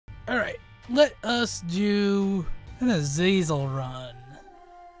Alright, let us do an Azazel run.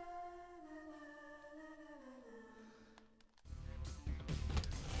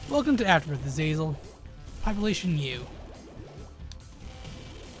 Welcome to Afterbirth, Azazel. Population U.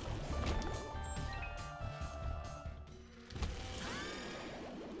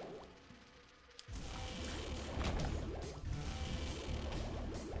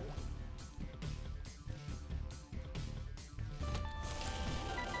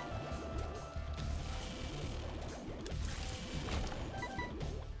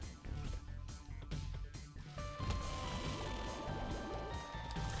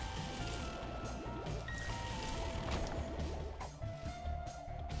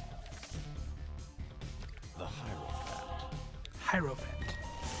 Hierophant.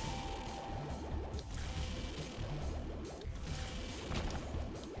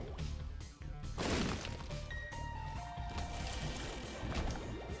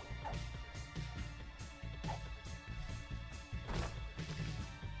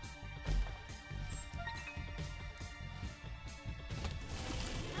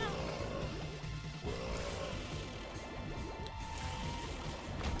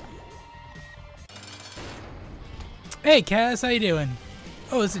 Hey Cass, how you doing?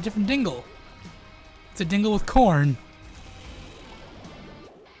 Oh, it's a different dingle. It's a dingle with corn.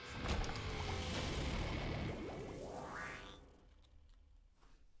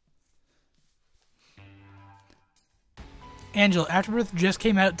 Angela, Afterbirth just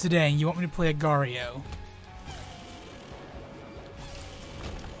came out today and you want me to play Agario.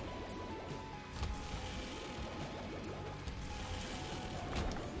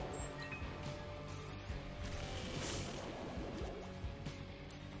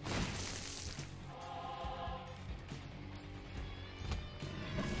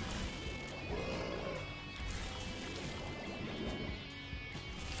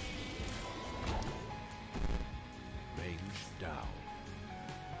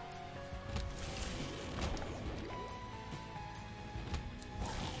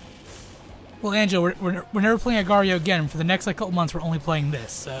 Well, Angela, we're never playing Agario again. For the next like couple months, we're only playing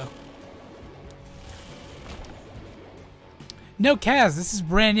this, so. No, Kaz, this is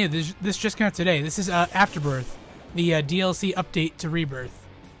brand new. This just came out today. This is Afterbirth, the DLC update to Rebirth.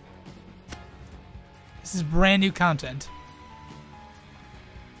 This is brand new content.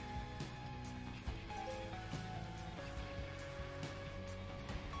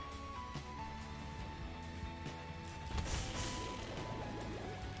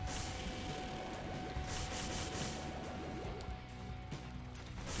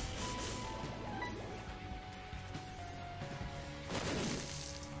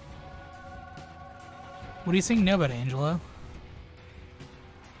 What are you saying no about, Angelo?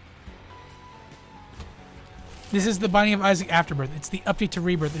 This is the Binding of Isaac Afterbirth. It's the update to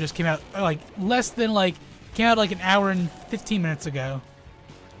Rebirth that just came out like came out like an hour and 15 minutes ago.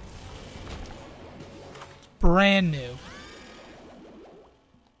 Brand new.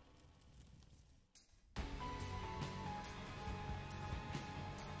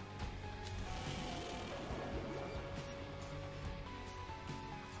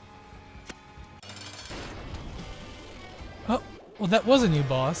 Oh, well that was a new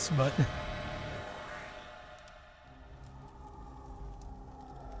boss, but...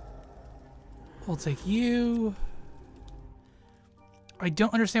 We'll take you. I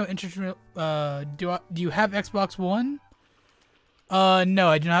don't understand what interesting... do you have Xbox One? No,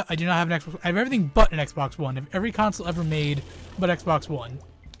 I do not. I do not have an Xbox. I have everything but an Xbox One. I have every console ever made but Xbox One.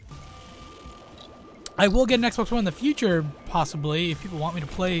 I will get an Xbox One in the future, possibly, if people want me to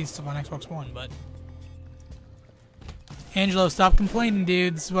play stuff on Xbox One, but... Angelo, stop complaining,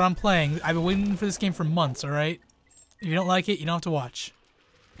 dude. This is what I'm playing. I've been waiting for this game for months, alright? If you don't like it, you don't have to watch.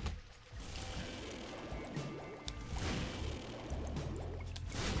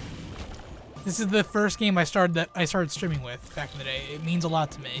 This is the first game I started streaming with back in the day. It means a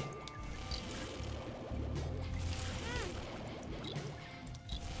lot to me.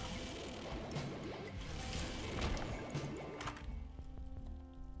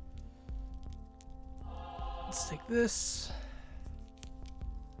 Let's take this.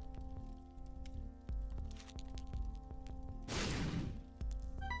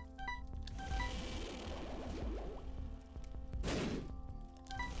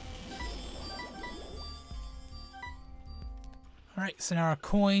 Alright, so now our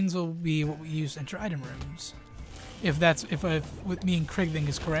coins will be what we use to enter item rooms. If what me and Craig think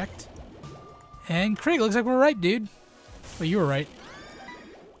is correct. And Craig, looks like we're right, dude. Well, you were right.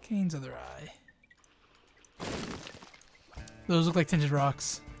 Kane's other eye. Those look like tinted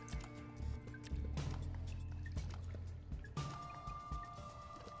rocks.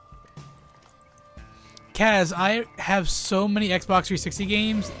 Kaz, I have so many Xbox 360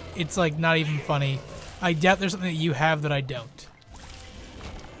 games, it's like not even funny. I doubt there's something that you have that I don't.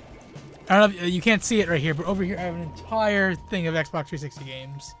 I don't know if you can't see it right here, but over here I have an entire thing of Xbox 360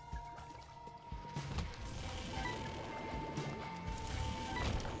 games.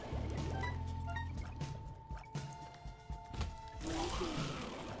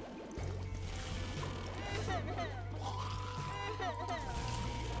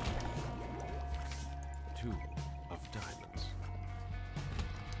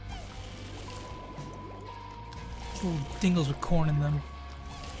 Little dingles with corn in them.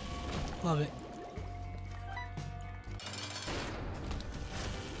 Love it.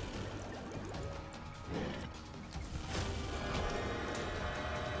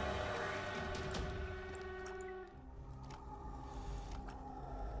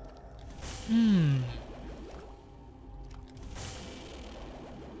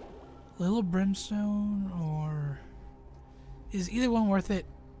 Little brimstone, or is either one worth it?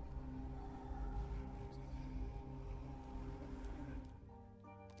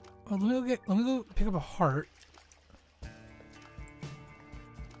 Well, let me go pick up a heart.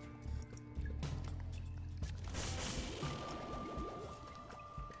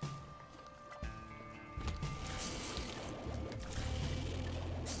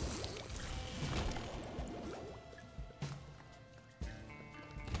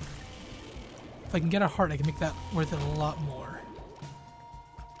 If I can get a heart, I can make that worth it a lot more.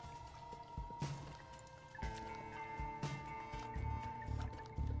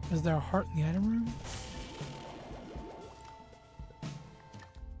 Is there a heart in the item room?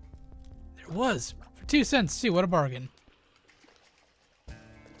 There was! For 2 cents too, what a bargain.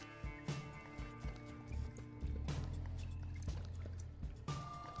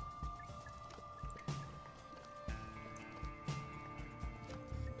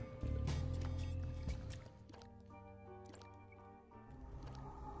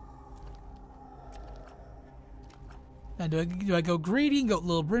 Now, do I go greedy and go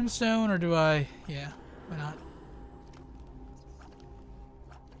little brimstone, or do I... Yeah, why not?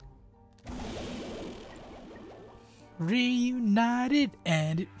 Reunited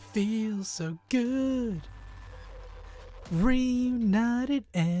and it feels so good. Reunited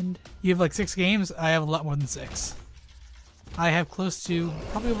and... You have like 6 games? I have a lot more than 6. I have close to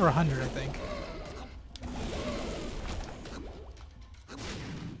probably over 100, I think.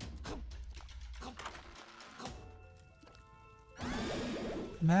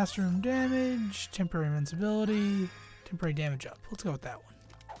 Master room damage, temporary invincibility, temporary damage up. Let's go with that one.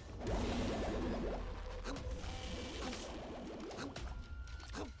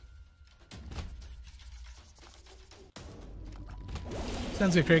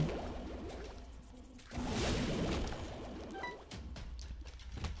 Sounds good, Craig.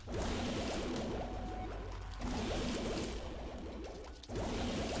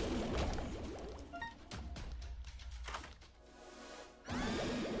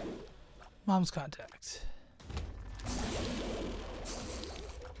 Mom's contact.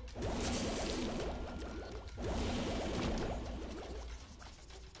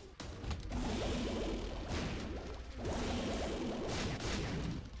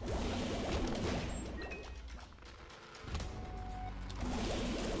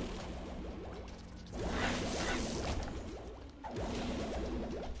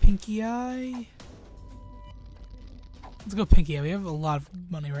 Pinky Eye. Let's go Pinky Eye. We have a lot of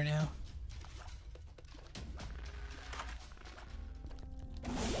money right now.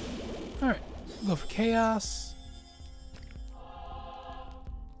 Alright, go for Chaos.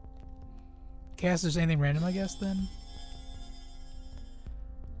 Chaos is anything random, I guess, then.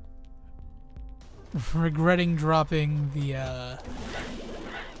 Regretting dropping the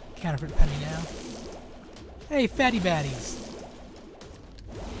counterfeit penny now. Hey, fatty baddies.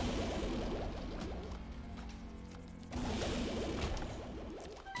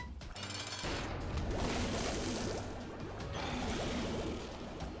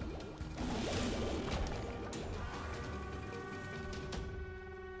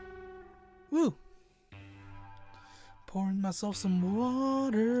 Woo! Pouring myself some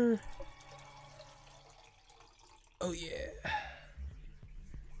water. Oh yeah.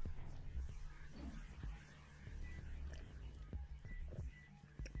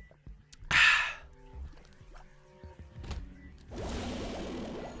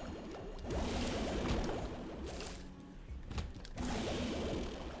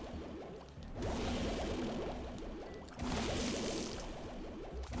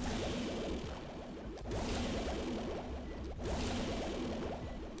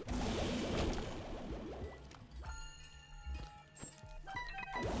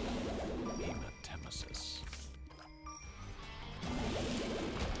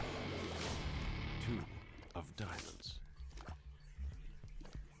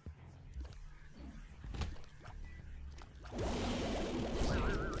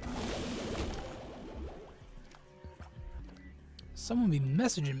 Someone be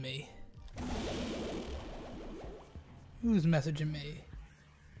messaging me. Who's messaging me?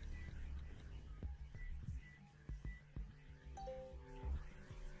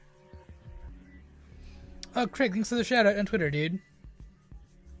 Oh, Craig, thanks for the shout out on Twitter, dude.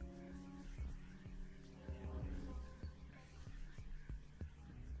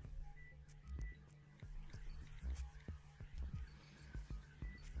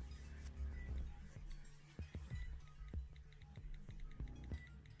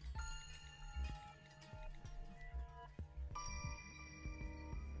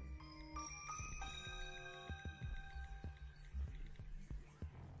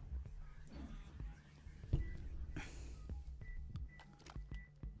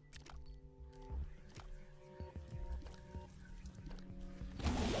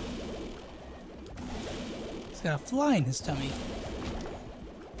 He's got a fly in his tummy.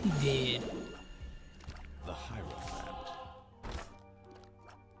 He did. The Hierophant.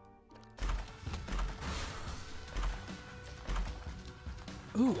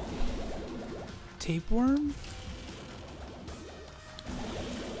 Ooh. Tapeworm?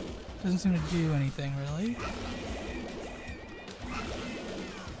 Doesn't seem to do anything, really.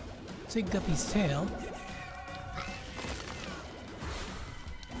 Take Guppy's tail.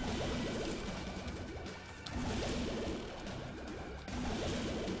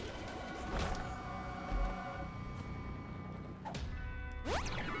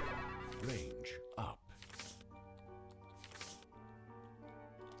 Range up.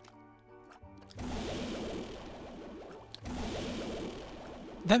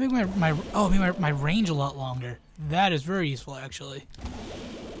 That make my range a lot longer. That is very useful, actually.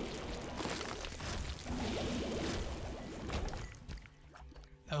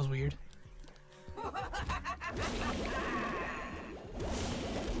 That was weird.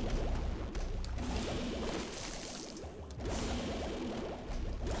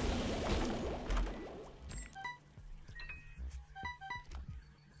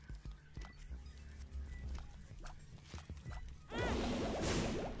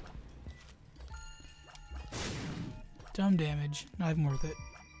 Dumb damage. Not even worth it.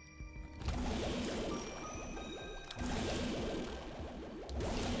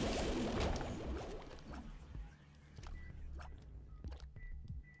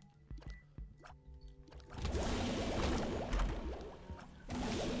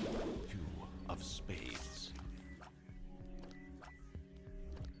 Two of spades.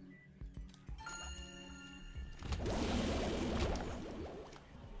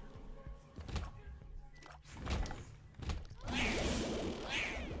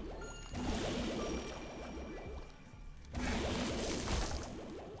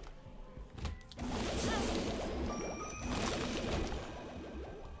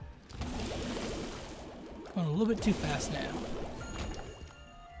 Going a little bit too fast now.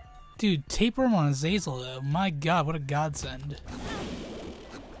 Dude, tapeworm on Azazel though. My god, what a godsend.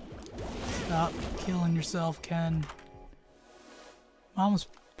 Stop killing yourself, Ken. Mom's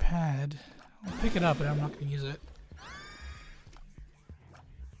pad. I'll pick it up, but I'm not going to use it.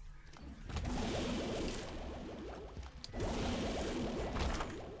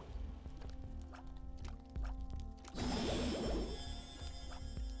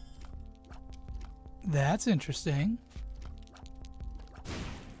 That's interesting.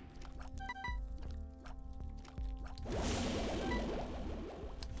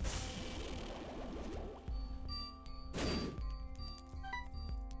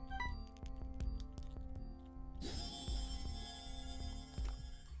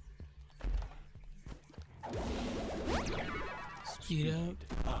 Speed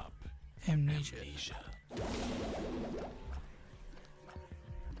up. Amnesia.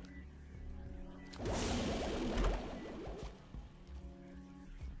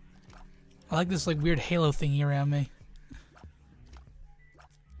 I like this like weird halo thingy around me.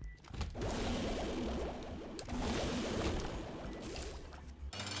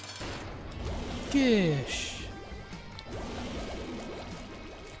 Gish.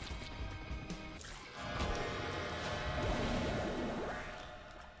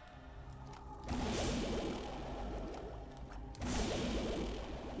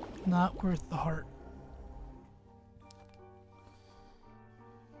 Not worth the heart.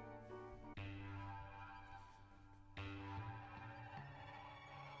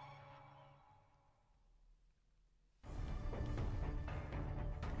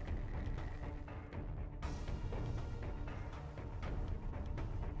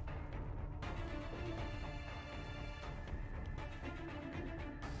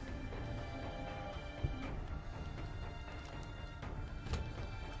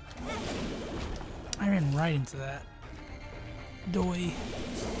 I ran right into that. Doy.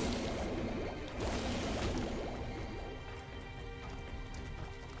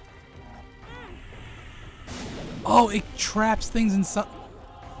 Oh, it traps things inside.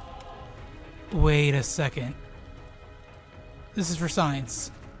 Wait a second. This is for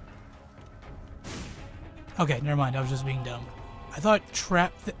science. Okay, never mind. I was just being dumb. I thought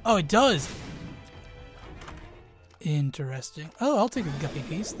trap. Oh, it does. Interesting. Oh, I'll take a guppy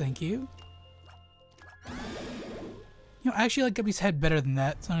piece. Thank you. You know, I actually like Guppy's head better than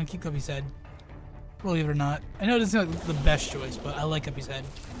that, so I'm gonna keep Guppy's head. Believe it or not. I know it doesn't seem like the best choice, but I like Guppy's head.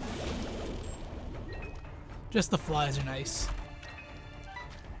 Just the flies are nice.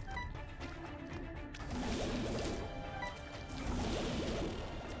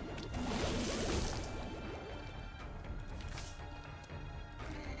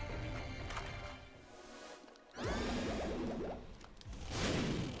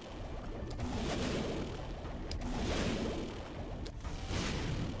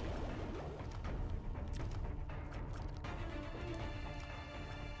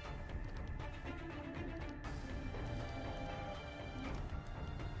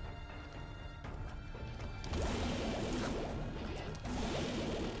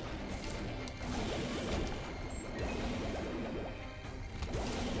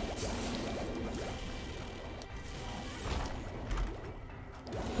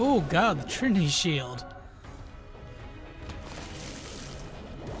 Oh god, the Trinity Shield.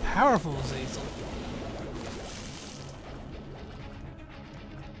 Powerful Azazel.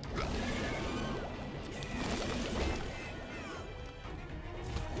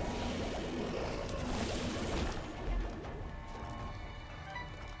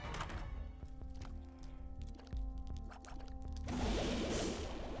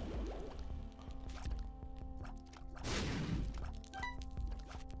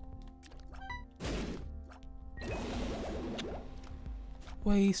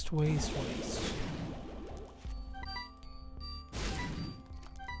 Waste, waste, waste.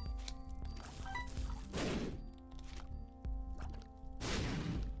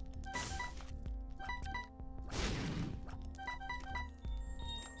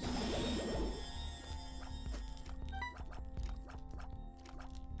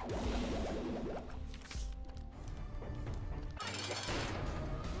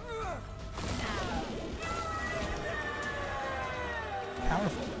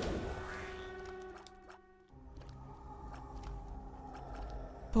 Powerful.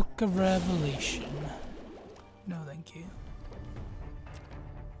 Book of Revelation. No, thank you.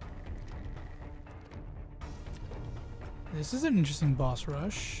 This is an interesting boss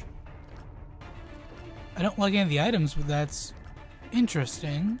rush. I don't like any of the items, but that's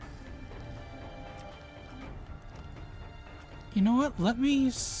interesting. You know what? Let me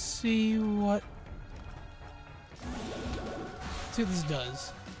see what... Let's see what this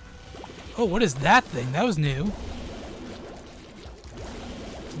does. Oh, what is that thing? That was new.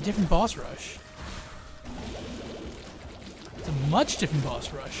 It's a different boss rush. It's a much different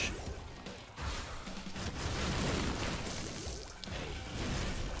boss rush.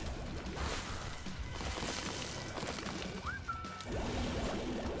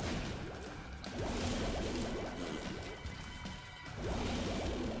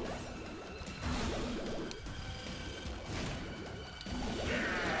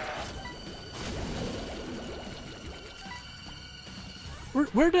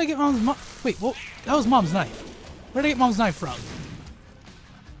 Where did I get Mom's Wait, well, that was Mom's knife. Where did I get Mom's knife from?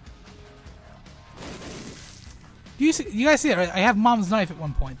 You guys see that, right? I have Mom's knife at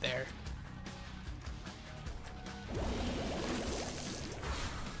one point there.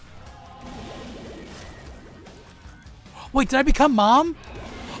 Wait, did I become Mom?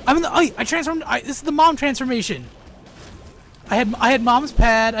 I'm in the... I transformed... this is the Mom transformation. I had Mom's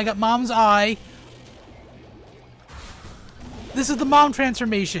pad. I got Mom's eye. This is the Mom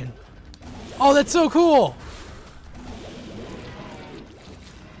transformation. Oh, that's so cool.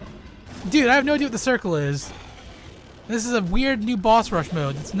 Dude, I have no idea what the circle is. This is a weird new boss rush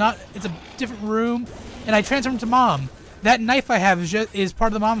mode. It's not... It's a different room. And I transformed to Mom. That knife I have is part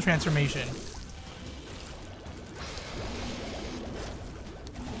of the Mom transformation.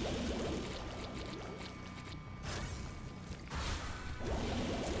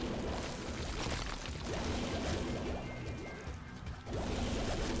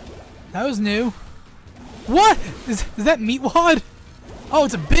 That was new. What? Is that Meatwad? Oh,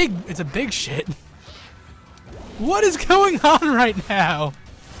 it's a big shit. What is going on right now?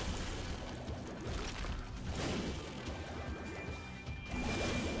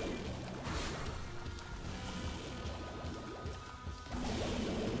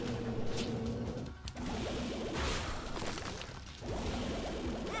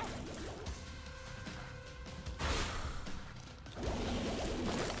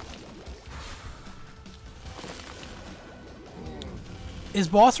 Is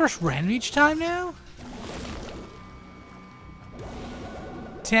boss rush random each time now?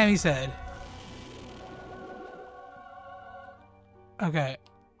 Tammy said. Okay.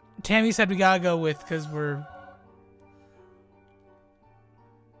 Tammy said we gotta go with, because we're...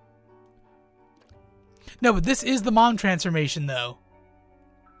 No, but this is the mom transformation, though.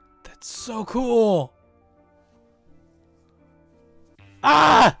 That's so cool.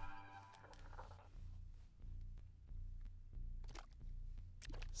 Ah!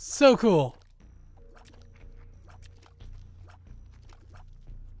 So cool.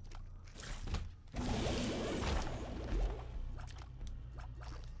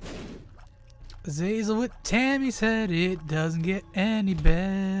 Azazel with Tammy said it doesn't get any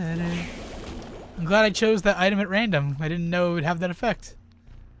better. I'm glad I chose that item at random. I didn't know it would have that effect.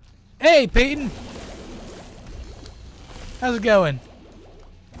 Hey, Peyton! How's it going?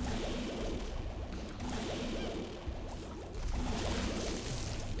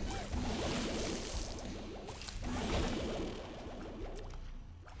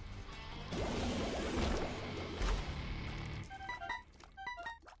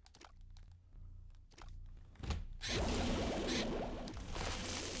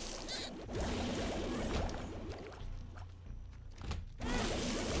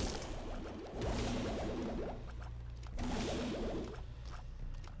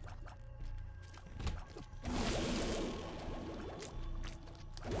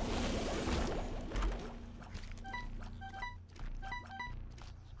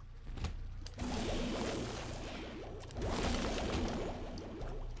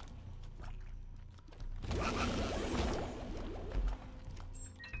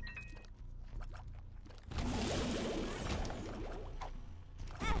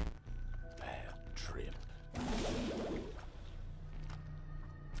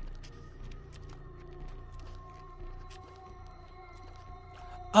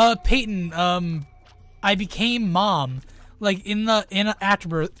 Peyton, I became mom. Like, in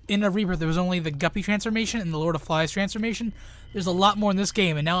Afterbirth, in a Rebirth, there was only the Guppy transformation and the Lord of Flies transformation. There's a lot more in this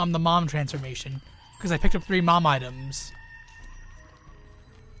game, and now I'm the mom transformation. Because I picked up 3 mom items.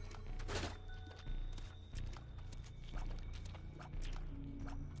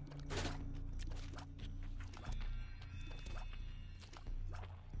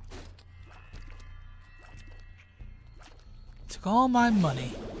 Took all my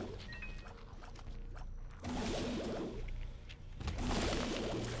money.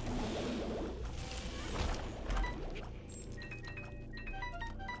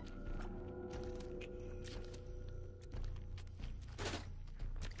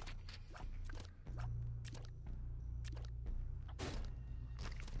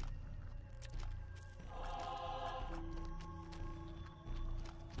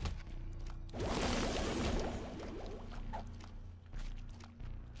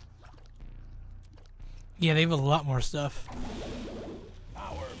 Yeah, they have a lot more stuff.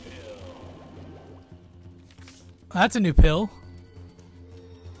 Power pill. That's a new pill.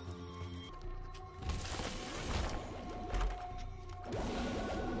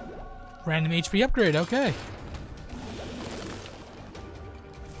 Random HP upgrade, okay.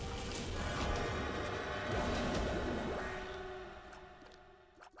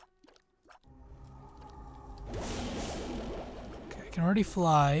 Okay, I can already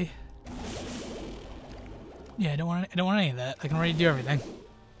fly. Yeah, I don't want any of that. I can already do everything.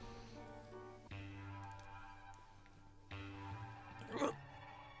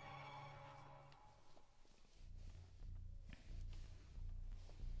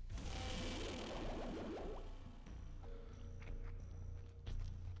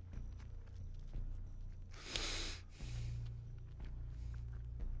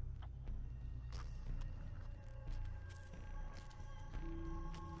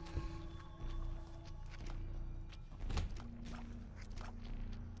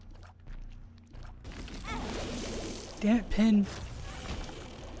 Damn it, Pin.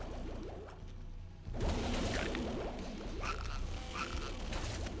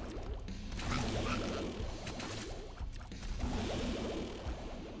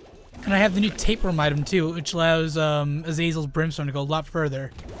 And I have the new tapeworm item too, which allows Azazel's brimstone to go a lot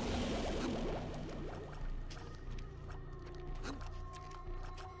further.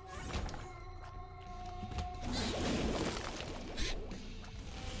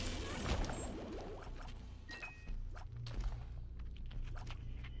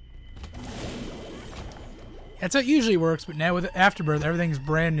 That's how it usually works, but now with Afterbirth, everything's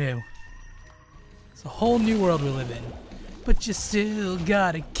brand new. It's a whole new world we live in. But you still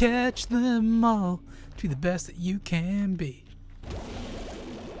gotta catch them all to the best that you can be.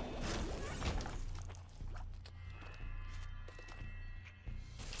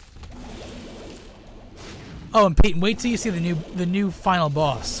 Oh, and Peyton, wait till you see the new final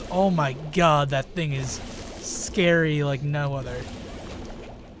boss. Oh my god, that thing is scary like no other.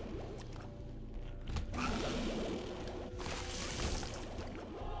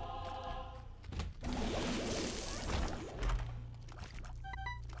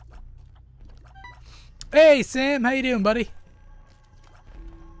 Hey Sam, how you doing, buddy?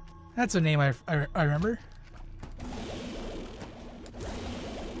 That's a name I remember.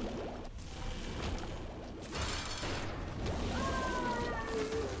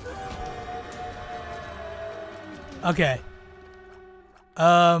 Okay.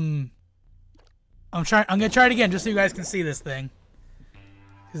 I'm gonna try it again just so you guys can see this thing.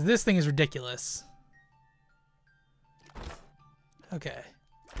 Because this thing is ridiculous. Okay.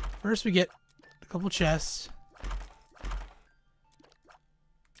 First we get a couple chests.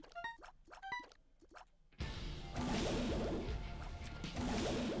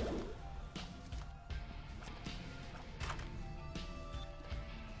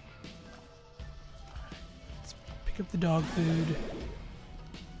 Pick up the dog food.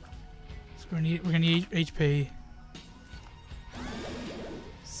 So we're gonna need HP.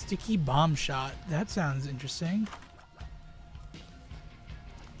 Sticky bomb shot. That sounds interesting.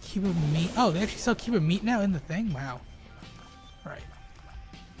 Cube of meat. Oh, they actually sell cube of meat now in the thing? Wow. Alright.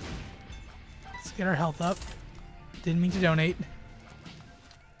 Let's get our health up. Didn't mean to donate.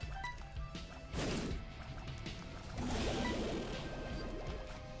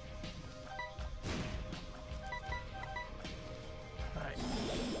 Alright.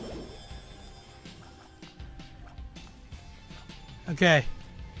 Okay.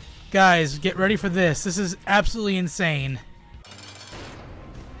 Guys, get ready for this. This is absolutely insane.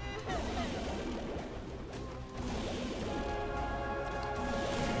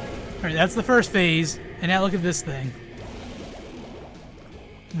 Alright, that's the first phase, and now look at this thing.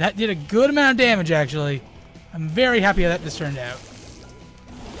 That did a good amount of damage, actually. I'm very happy how that just turned out.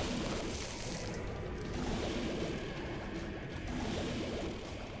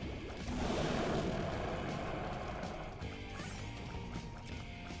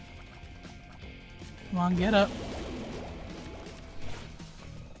 Come on, get up.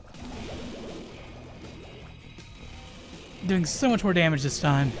 Doing so much more damage this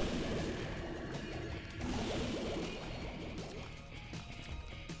time.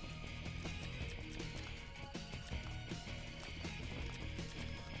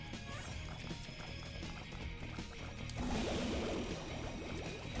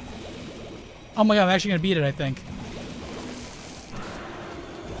 Oh my god, I'm actually gonna beat it, I think.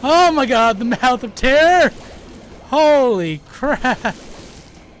 Oh my god, the mouth of terror! Holy crap!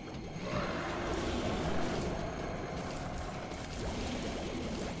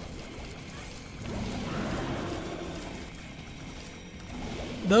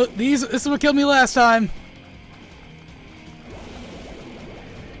 This is what killed me last time.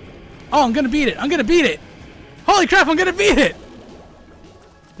 Oh, I'm gonna beat it! I'm gonna beat it! Holy crap, I'm gonna beat it!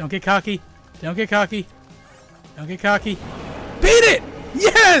 Don't get cocky. Don't get cocky. Don't get cocky. Beat it!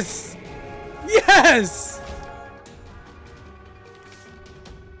 Yes! Yes!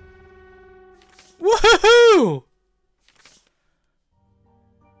 Woohoo!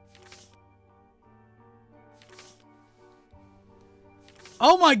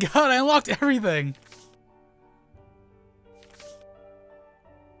 Oh my god, I unlocked everything!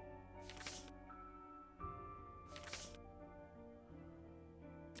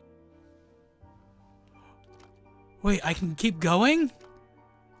 Wait, I can keep going?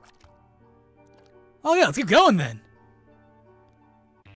 Oh yeah, let's keep going then.